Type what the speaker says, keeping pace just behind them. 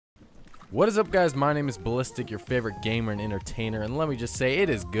What is up, guys? My name is Ballistic, your favorite gamer and entertainer, and let me just say it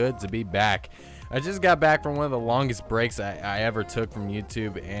is good to be back. I just got back from one of the longest breaks I ever took from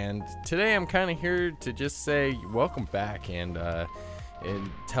YouTube, and today I'm kind of here to just say welcome back and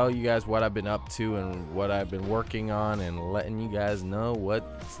tell you guys what I've been up to and what I've been working on and letting you guys know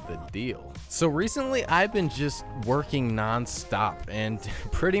what's the deal. So recently I've been just working non-stop, and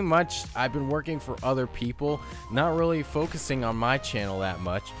pretty much I've been working for other people, not really focusing on my channel that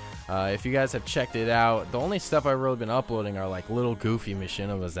much. If you guys have checked it out, the only stuff I've really been uploading are like little goofy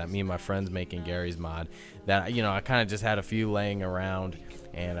machinimas that me and my friends make in Gary's mod that, you know, I kind of just had a few laying around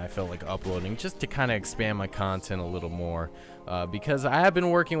and I felt like uploading just to kind of expand my content a little more, because I have been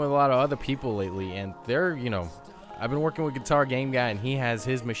working with a lot of other people lately, and they're, you know, I've been working with Guitar Game Guy, and he has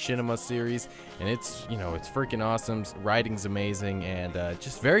his machinima series, and it's, you know, it's freaking awesome. Writing's amazing, and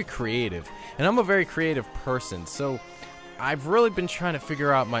just very creative, and I'm a very creative person, so I've really been trying to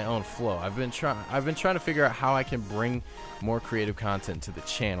figure out my own flow. I've been trying to figure out how I can bring more creative content to the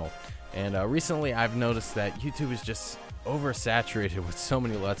channel. And recently I've noticed that YouTube is just oversaturated with so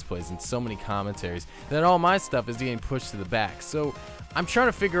many Let's Plays and so many commentaries that all my stuff is getting pushed to the back. So I'm trying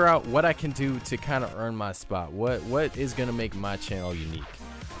to figure out what I can do to kind of earn my spot. What is going to make my channel unique?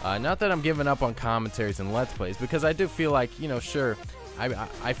 Not that I'm giving up on commentaries and Let's Plays, because I do feel like, you know, sure,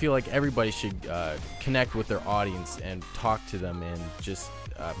 I feel like everybody should connect with their audience and talk to them and just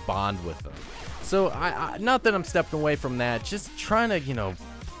bond with them. So not that I'm stepping away from that, just trying to, you know,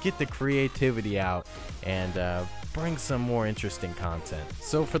 get the creativity out and bring some more interesting content.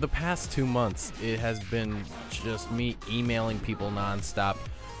 So for the past 2 months, it has been just me emailing people nonstop,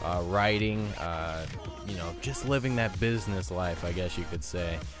 writing, you know, just living that business life, I guess you could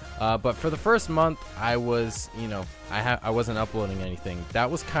say. But for the first month, I was, you know, I wasn't uploading anything. That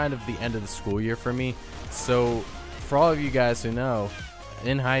was kind of the end of the school year for me. So for all of you guys who know,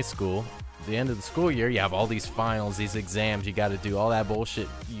 in high school, the end of the school year, you have all these finals, these exams, you got to do all that bullshit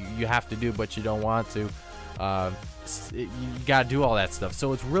you have to do, but you don't want to. You got to do all that stuff.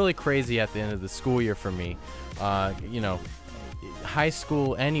 So it's really crazy at the end of the school year for me. You know, high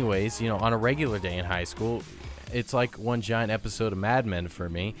school anyways, you know, on a regular day in high school, it's like one giant episode of Mad Men for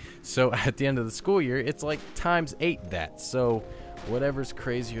me. So at the end of the school year, it's like ×8 that. So whatever's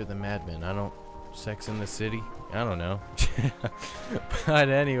crazier than Mad Men, I don't, Sex in the City, I don't know. But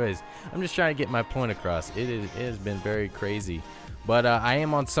anyways, I'm just trying to get my point across. It has been very crazy. But I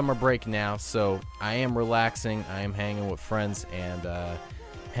am on summer break now, so I am relaxing. I am hanging with friends and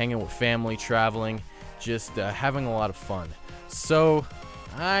hanging with family, traveling, just having a lot of fun. So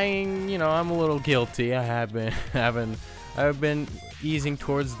you know, I'm a little guilty. I've been easing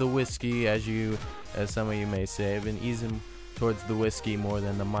towards the whiskey, as some of you may say. I've been easing towards the whiskey more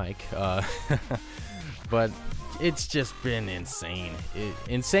than the mic. But it's just been insane.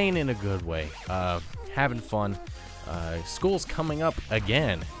 Insane in a good way. Having fun. School's coming up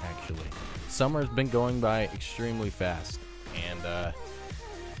again, actually. Summer's been going by extremely fast, and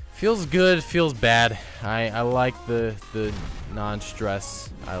feels good, feels bad. I like the non-stress.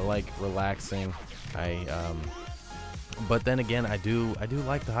 I like relaxing. But then again, I do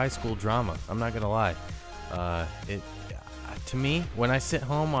like the high school drama. I'm not gonna lie. To me, when I sit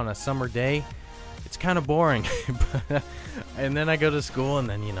home on a summer day, it's kind of boring. And then I go to school, and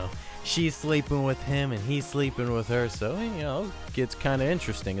then, you know, she's sleeping with him and he's sleeping with her, so, you know, it gets kind of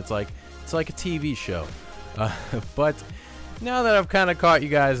interesting. It's like a TV show. But now that I've kind of caught you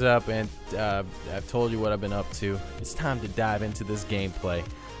guys up and I've told you what I've been up to, it's time to dive into this gameplay.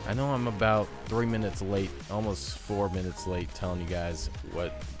 I know I'm about 3 minutes late, almost 4 minutes late, telling you guys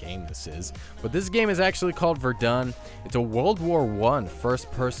what game this is. But this game is actually called Verdun. It's a World War I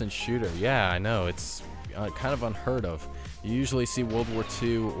first-person shooter. Yeah, I know, it's kind of unheard of. You usually see World War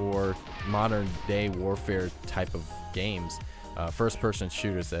II or modern-day warfare type of games, first-person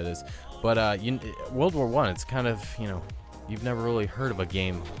shooters, that is. But World War I, it's kind of, you know, you've never really heard of a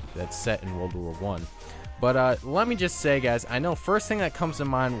game that's set in World War I. But let me just say, guys, I know first thing that comes to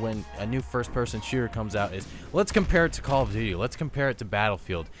mind when a new first-person shooter comes out is, let's compare it to Call of Duty, let's compare it to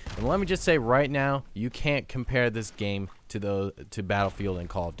Battlefield. And let me just say right now, you can't compare this game to Battlefield and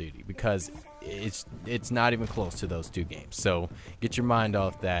Call of Duty, because it's not even close to those two games. So get your mind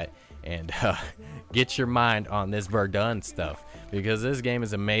off that and get your mind on this Verdun stuff, because this game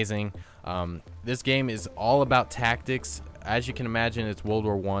is amazing. This game is all about tactics. As you can imagine, it's World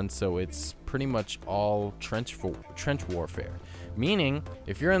War I, so it's pretty much all trench warfare. Meaning,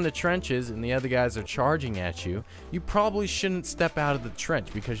 if you're in the trenches and the other guys are charging at you, you probably shouldn't step out of the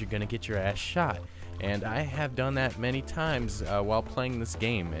trench, because you're gonna get your ass shot. And I have done that many times while playing this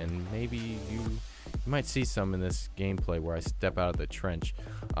game, and maybe you might see some in this gameplay where I step out of the trench.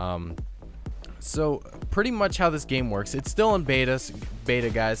 So pretty much how this game works, it's still in beta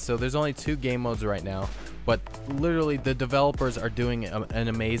guys, so there's only 2 game modes right now, but literally the developers are doing an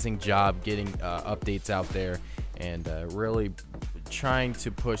amazing job getting updates out there and really trying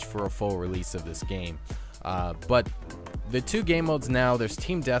to push for a full release of this game. But the 2 game modes now, there's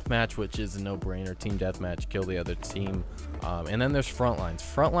Team Deathmatch, which is a no-brainer. Team Deathmatch, kill the other team. And then there's Frontlines.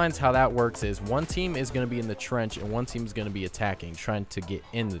 Frontlines, how that works is one team is going to be in the trench and one team is going to be attacking, trying to get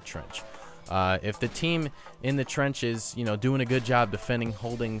in the trench. If the team in the trench is, doing a good job defending,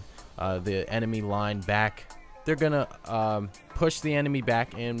 holding the enemy line back, they're going to push the enemy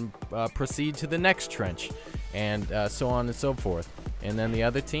back and proceed to the next trench, and so on and so forth. And then the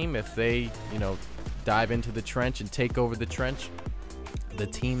other team, if they, dive into the trench and take over the trench, the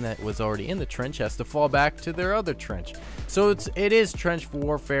team that was already in the trench has to fall back to their other trench. So it is trench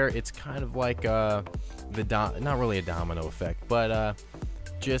warfare. It's kind of like not really a domino effect, but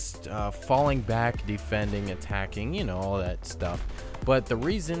just falling back, defending, attacking, you know, all that stuff. But the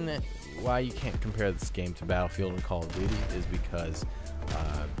reason why you can't compare this game to Battlefield and Call of Duty is because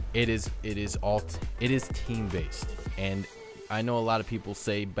it is team-based. And I know a lot of people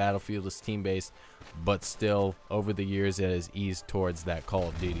say Battlefield is team-based, but still, over the years, it has eased towards that Call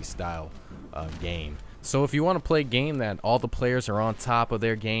of Duty style game. So if you want to play a game that all the players are on top of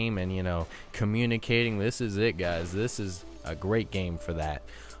their game and, you know, communicating, this is it, guys. This is a great game for that.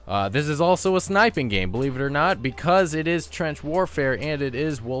 This is also a sniping game, believe it or not, because it is trench warfare and it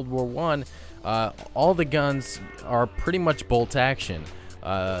is World War I. All the guns are pretty much bolt action.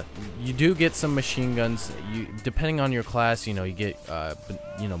 You do get some machine guns. Depending on your class, you know, you get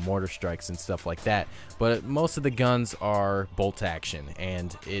mortar strikes and stuff like that. But most of the guns are bolt action,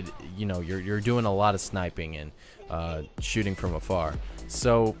 and you're doing a lot of sniping and shooting from afar.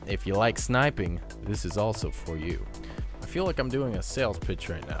 So if you like sniping, this is also for you. I feel like I'm doing a sales pitch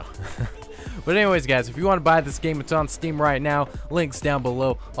right now. But anyways, guys, if you want to buy this game, it's on Steam right now. Links down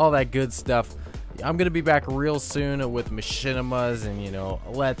below, all that good stuff. I'm going to be back real soon with machinimas and, you know,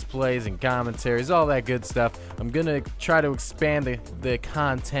 let's plays and commentaries, all that good stuff. I'm going to try to expand the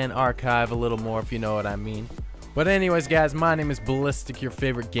content archive a little more, if you know what I mean. But anyways, guys, my name is Ballistic, your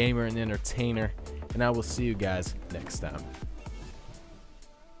favorite gamer and entertainer, and I will see you guys next time.